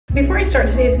Before I start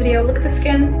today's video, look at the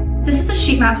skin. This is a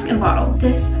sheet mask in a bottle.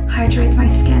 This hydrates my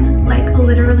skin like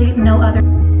literally no other.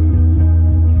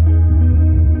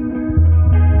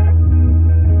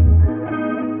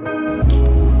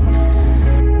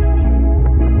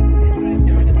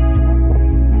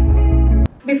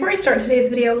 Before I start today's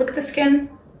video, look at the skin.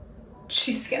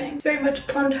 She's skinning. It's very much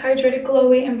plumped, hydrated,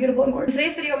 glowy, and beautiful and gorgeous. In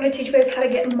today's video, I'm going to teach you guys how to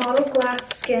get model glass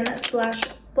skin /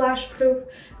 splash proof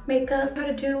makeup. How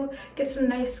to get some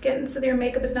nice skin so that your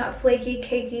makeup is not flaky,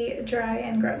 cakey, dry,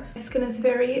 and gross. My skin is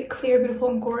very clear, beautiful,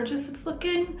 and gorgeous. It's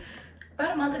looking.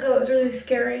 About a month ago, it was really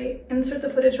scary. Insert the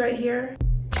footage right here.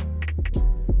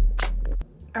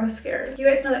 I was scared. You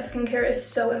guys know that skincare is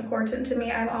so important to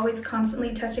me. I'm always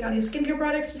constantly testing out new skincare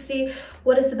products to see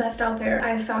what is the best out there.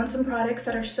 I have found some products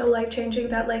that are so life-changing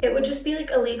that like it would just be like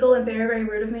illegal and very, very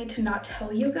rude of me to not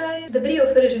tell you guys. The video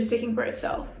footage is speaking for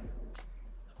itself.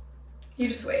 You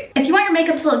just wait. If you want your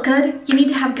makeup to look good, you need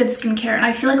to have good skincare. And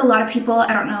I feel like a lot of people,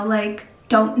 I don't know, like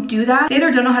don't do that. They either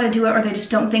don't know how to do it or they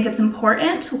just don't think it's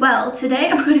important. Well, today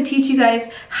I'm going to teach you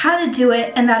guys how to do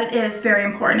it and that it is very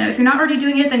important. And if you're not already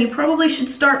doing it, then you probably should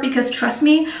start, because trust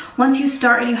me, once you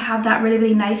start and you have that really,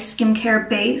 really nice skincare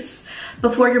base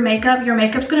before your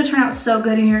makeup's going to turn out so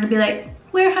good and you're going to be like,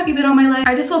 where have you been all my life?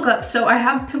 I just woke up, so I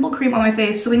have pimple cream on my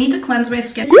face, so we need to cleanse my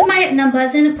skin. This is my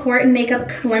numbuzin Pore and Makeup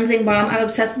Cleansing Balm. I'm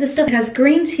obsessed with this stuff. It has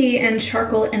green tea and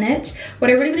charcoal in it.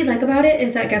 What I really, really like about it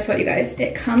is that, guess what, you guys?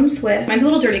 It comes with, mine's a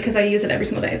little dirty because I use it every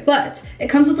single day, but it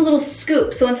comes with a little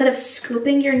scoop. So instead of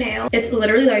scooping your nail, it's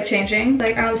literally life-changing.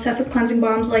 Like, I'm obsessed with cleansing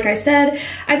balms. Like I said,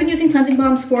 I've been using cleansing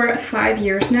balms for 5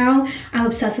 years now. I'm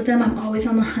obsessed with them. I'm always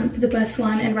on the hunt for the best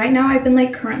one. And right now I've been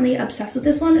like currently obsessed with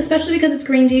this one, especially because it's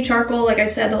green tea, charcoal. Like I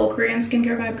said, the whole Korean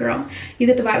skincare vibe, girl. You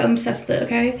get the vibe. I'm obsessed with it,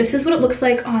 okay? This is what it looks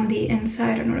like on the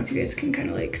inside. I don't know if you guys can kind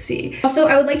of like see. Also,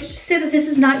 I would like to just say that this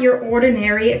is not your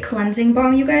ordinary cleansing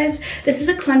balm, you guys. This is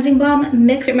a cleansing balm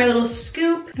mixed with my little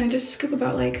scoop. And I just scoop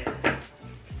about like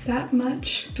that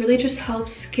much. It really just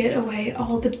helps get away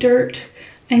all the dirt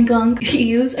and gunk. If you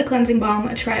use a cleansing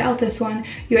balm, try out this one.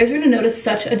 You guys are gonna notice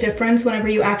such a difference whenever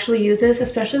you actually use this,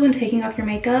 especially when taking off your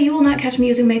makeup. You will not catch me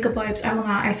using makeup wipes. I will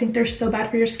not. I think they're so bad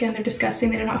for your skin. They're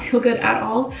disgusting. They do not feel good at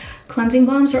all. Cleansing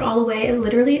balms are all the way. It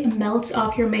literally melts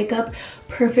off your makeup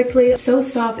perfectly. It's so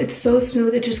soft. It's so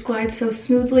smooth. It just glides so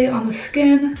smoothly on the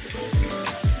skin.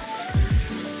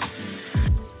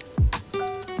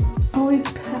 Always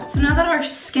pet. So now that our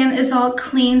skin is all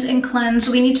cleaned and cleansed,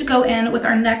 we need to go in with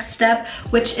our next step,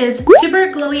 which is Super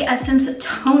Glowy Essence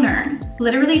Toner.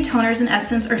 Literally, toners and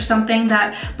essence are something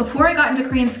that before I got into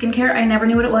Korean skincare, I never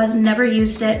knew what it was, never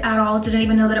used it at all, didn't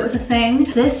even know that it was a thing.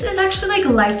 This is actually like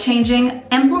life-changing.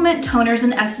 Implement toners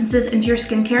and essences into your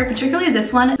skincare, particularly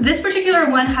this one. This particular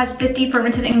one has 50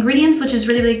 fermented ingredients, which is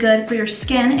really, really good for your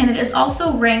skin, and it is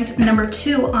also ranked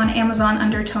 #2 on Amazon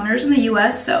under toners in the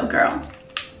US, so girl,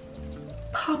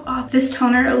 pop off. This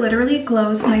toner literally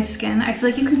glows my skin. I feel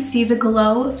like you can see the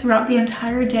glow throughout the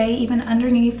entire day, even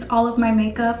underneath all of my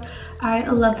makeup. I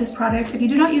love this product. If you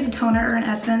do not use a toner or an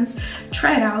essence,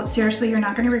 try it out. Seriously, you're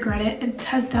not gonna regret it. It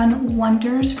has done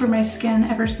wonders for my skin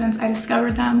ever since I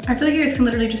discovered them. I feel like you guys can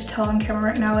literally just tell on camera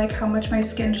right now like how much my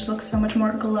skin just looks so much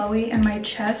more glowy and my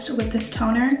chest with this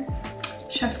toner.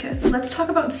 Chef's kiss. Let's talk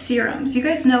about serums. You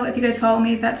guys know, if you guys follow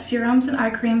me, that serums and eye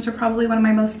creams are probably one of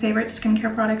my most favorite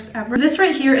skincare products ever. This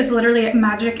right here is literally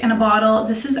magic in a bottle.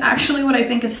 This is actually what I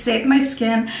think has saved my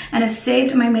skin and has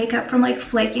saved my makeup from like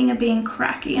flaking and being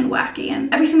cracky and wacky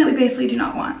and everything that we basically do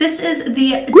not want. This is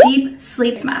the Deep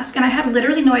Sleep Mask, and I had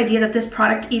literally no idea that this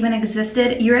product even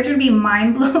existed. You guys are gonna be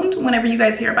mind blown whenever you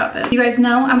guys hear about this. You guys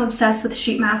know I'm obsessed with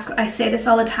sheet masks. I say this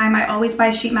all the time. I always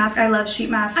buy sheet masks. I love sheet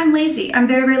masks. I'm lazy. I'm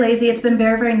very, very lazy. It's been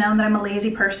very, very known that I'm a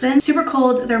lazy person. Super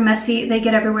cold, they're messy, they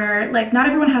get everywhere. Like, not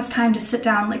everyone has time to sit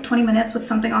down like 20 minutes with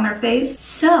something on their face.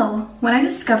 So when I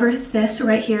discovered this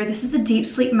right here, this is the Deep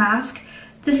Sleep Mask.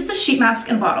 This is a sheet mask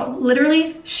in a bottle.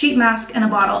 Literally, sheet mask in a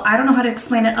bottle. I don't know how to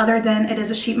explain it other than it is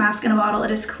a sheet mask in a bottle.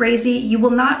 It is crazy. You will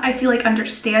not, I feel like,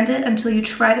 understand it until you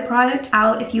try the product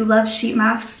out. If you love sheet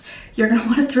masks, you're gonna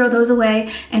wanna throw those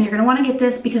away, and you're gonna wanna get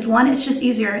this because one, it's just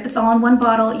easier. It's all in one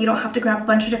bottle. You don't have to grab a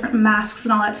bunch of different masks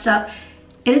and all that stuff.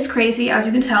 It is crazy. As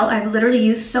you can tell, I've literally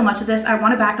used so much of this. I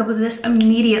want to back up with this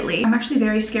immediately. I'm actually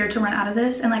very scared to run out of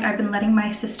this, and like I've been letting my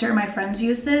sister and my friends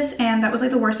use this, and that was like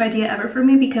the worst idea ever for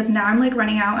me because now I'm like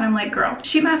running out and I'm like, girl,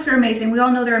 sheet masks are amazing. We all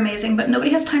know they're amazing, but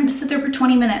nobody has time to sit there for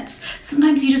 20 minutes.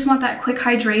 Sometimes you just want that quick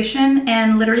hydration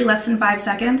and literally less than 5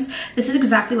 seconds. This is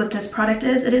exactly what this product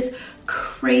is. It is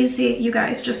crazy, you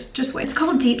guys. Just wait. It's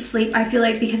called Deep Sleep, I feel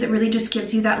like, because it really just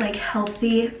gives you that like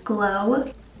healthy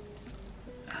glow.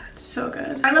 So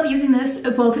good. I love using this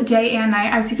both day and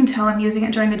night. As you can tell, I'm using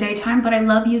it during the daytime, but I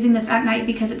love using this at night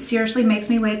because it seriously makes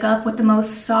me wake up with the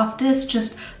most softest,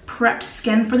 just prepped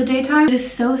skin for the daytime. It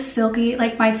is so silky,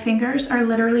 like my fingers are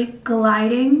literally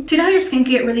gliding. So you know how your skin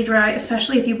can get really dry,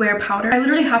 especially if you wear powder? I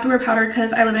literally have to wear powder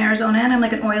because I live in Arizona and I'm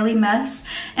like an oily mess.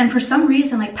 And for some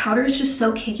reason, like powder is just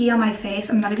so cakey on my face.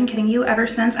 I'm not even kidding you. Ever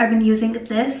since I've been using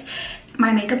this, my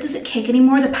makeup doesn't cake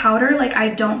anymore. The powder, like I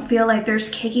don't feel like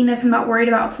there's cakiness. I'm not worried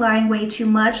about applying way too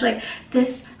much. Like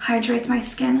this hydrates my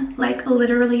skin like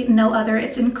literally no other.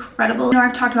 It's incredible. You know,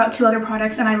 I've talked about 2 other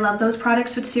products and I love those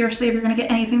products, but seriously, if you're gonna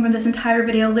get anything from this entire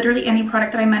video, literally any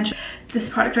product that I mentioned, this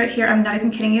product right here, I'm not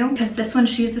even kidding you, because this one,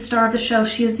 she's the star of the show.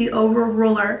 She is the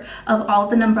overruler of all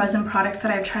the numbuzin products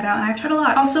that I've tried out, and I've tried a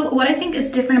lot. Also, what I think is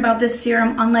different about this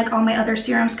serum, unlike all my other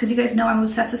serums, because you guys know I'm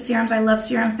obsessed with serums, I love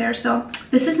serums there. So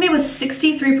this is made with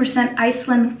 63%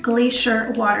 Iceland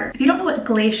glacier water. If you don't know what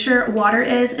glacier water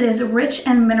is, it is rich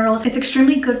in minerals. It's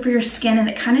extremely good for your skin, and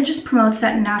it kind of just promotes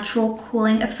that natural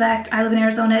cooling effect. I live in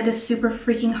Arizona. It is super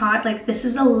freaking hot. Like, this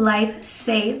is a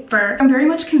lifesaver. I'm very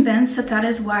much convinced that that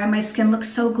is why my skin looks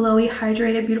so glowy,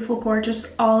 hydrated, beautiful,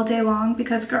 gorgeous all day long,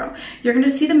 because girl, you're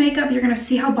gonna see the makeup, you're gonna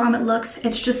see how bomb it looks.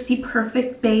 It's just the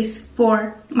perfect base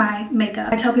for my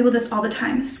makeup. I tell people this all the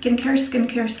time. Skincare,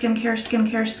 skincare, skincare,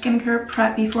 skincare, skincare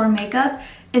prep before makeup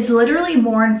is literally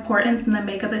more important than the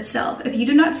makeup itself. If you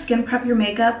do not skin prep your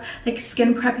makeup, like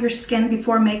skin prep your skin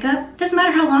before makeup, it doesn't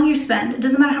matter how long you spend. It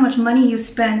doesn't matter how much money you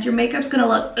spend. Your makeup's gonna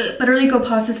look ugh. Literally go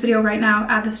pause this video right now,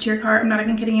 add this to your cart. I'm not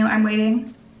even kidding you, I'm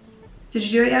waiting. Did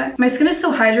you do it yet? My skin is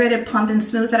so hydrated, plump, and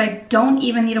smooth that I don't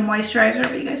even need a moisturizer,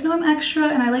 but you guys know I'm extra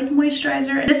and I like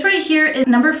moisturizer. This right here is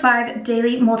number 5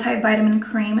 Daily Multivitamin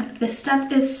Cream. This stuff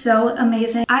is so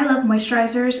amazing. I love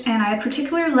moisturizers, and I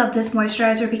particularly love this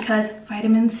moisturizer because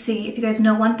vitamin C. If you guys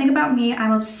know one thing about me,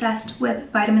 I'm obsessed with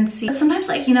vitamin C. But sometimes,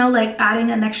 like, you know, like adding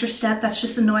an extra step, that's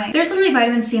just annoying. There's literally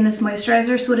vitamin C in this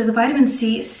moisturizer, so it is a vitamin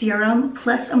C serum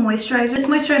plus a moisturizer. This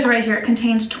moisturizer right here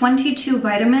contains 22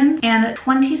 vitamins and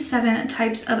 27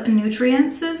 types of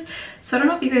nutrients. So I don't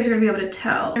know if you guys are gonna be able to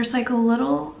tell. There's like a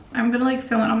little, I'm gonna like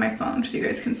film it on my phone so you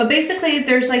guys can see. But basically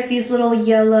there's like these little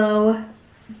yellow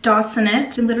dots in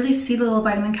it. You can literally see the little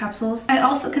vitamin capsules. It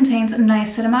also contains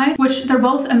niacinamide, which they're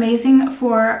both amazing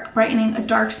for brightening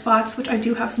dark spots, which I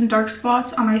do have some dark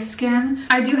spots on my skin.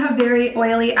 I do have very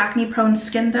oily, acne prone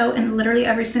skin though, and literally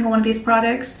every single one of these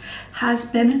products has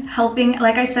been helping.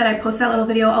 Like I said, I posted that little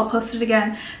video, I'll post it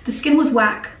again. The skin was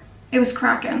whack. It was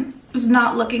cracking. It was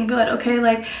not looking good, okay?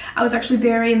 Like, I was actually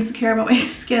very insecure about my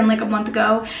skin like a month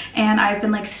ago, and I've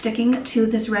been like sticking to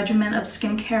this regimen of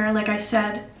skincare. Like I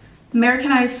said,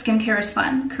 Americanized skincare is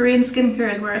fun. Korean skincare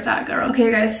is where it's at, girl. Okay,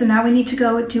 you guys, so now we need to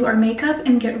go do our makeup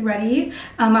and get ready.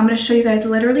 I'm gonna show you guys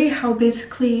literally how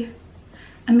basically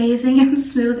amazing and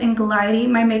smooth and glidey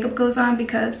my makeup goes on,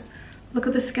 because look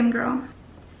at the skin, girl.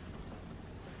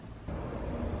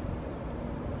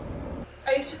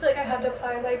 I used to feel like I had to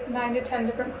apply like 9 to 10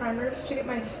 different primers to get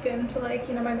my skin to, like,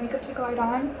 you know, my makeup to glide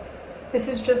on. This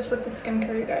is just with the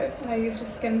skincare, you guys. And I used a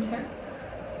skin tint.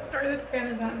 Sorry that the fan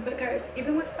is on, but guys,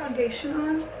 even with foundation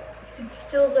on, you can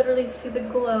still literally see the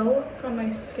glow from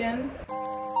my skin.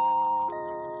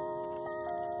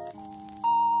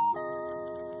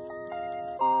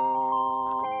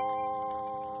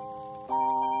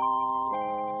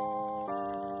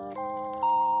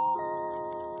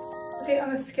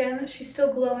 On the skin, she's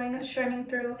still glowing, shining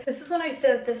through. This is when I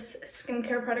said this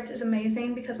skincare product is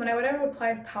amazing, because when I would ever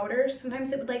apply powders,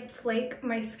 sometimes it would like flake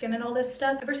my skin and all this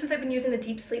stuff. Ever since I've been using the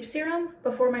deep sleep serum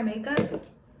before my makeup,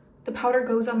 the powder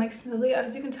goes on like smoothly.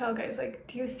 As you can tell, guys, like,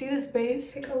 do you see this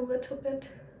base? Take a little bit of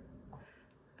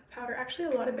powder,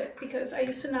 actually a lot of it, because I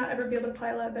used to not ever be able to apply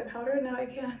a lot of powder, and now I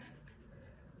can.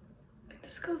 And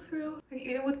just go through. Like,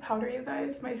 even with powder, you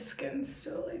guys, my skin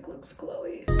still like looks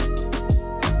glowy.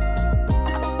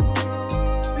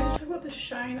 About the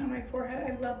shine on my forehead,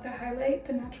 I love the highlight,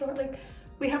 the natural, like,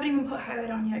 we haven't even put highlight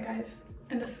on yet, guys,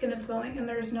 and the skin is glowing and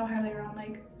there's no highlighter on.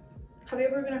 Like, have you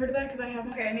ever even heard of that? Because I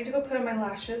haven't. Okay, I need to go put on my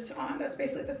lashes on. That's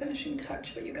basically the finishing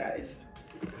touch. But you guys,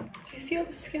 do you see how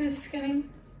the skin is skinning?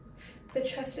 The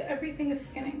chest, everything is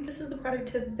skinning. This is the product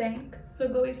to thank for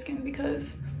the glowy skin,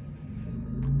 because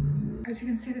as you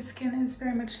can see, the skin is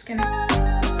very much skinning.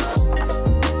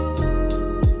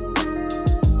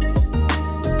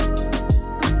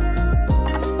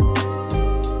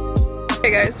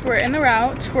 Okay guys, we're in the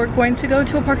route. We're going to go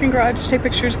to a parking garage to take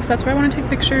pictures, because that's where I want to take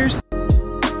pictures.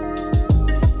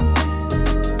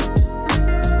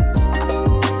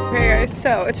 Okay guys,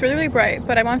 so it's really, really bright,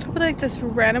 but I'm on top of like this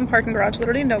random parking garage.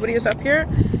 Literally nobody is up here.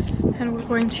 and we're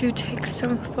going to take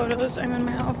some photos. I'm in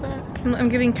my outfit. I'm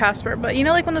giving Casper, but you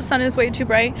know, like when the sun is way too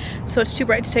bright, so it's too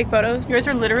bright to take photos. You guys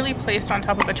are literally placed on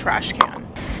top of a trash can.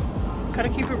 Gotta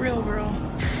keep it real, girl.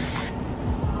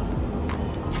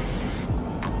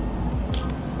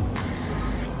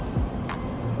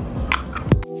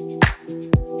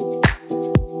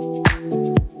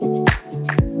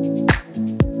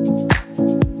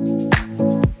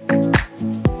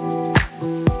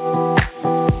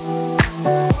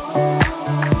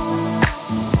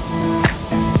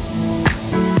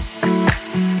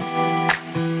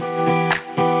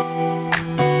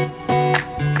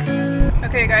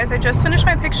 Okay guys, I just finished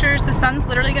my pictures. The sun's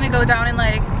literally gonna go down in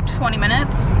like 20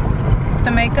 minutes.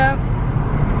 The makeup,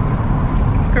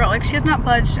 girl, like she has not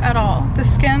budged at all. The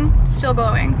skin, still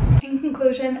glowing. In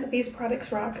conclusion, these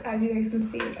products rock. As you guys can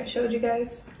see, I showed you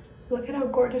guys. Look at how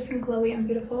gorgeous and glowy and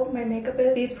beautiful my makeup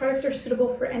is. These products are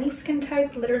suitable for any skin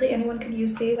type. Literally anyone can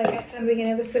use these. Like I said in the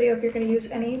beginning of this video, if you're going to use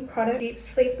any product, deep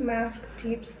sleep mask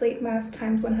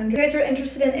times 100. If you guys are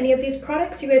interested in any of these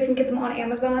products, you guys can get them on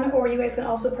Amazon, or you guys can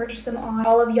also purchase them on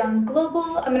Olive Young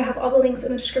Global. I'm going to have all the links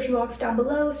in the description box down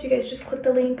below, so you guys just click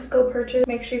the link, go purchase.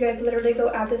 Make sure you guys literally go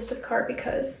add this to the cart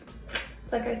because,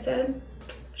 like I said,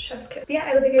 chef's kiss. But yeah,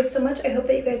 I love you guys so much. I hope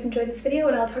that you guys enjoyed this video,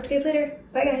 and I'll talk to you guys later.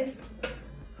 Bye guys.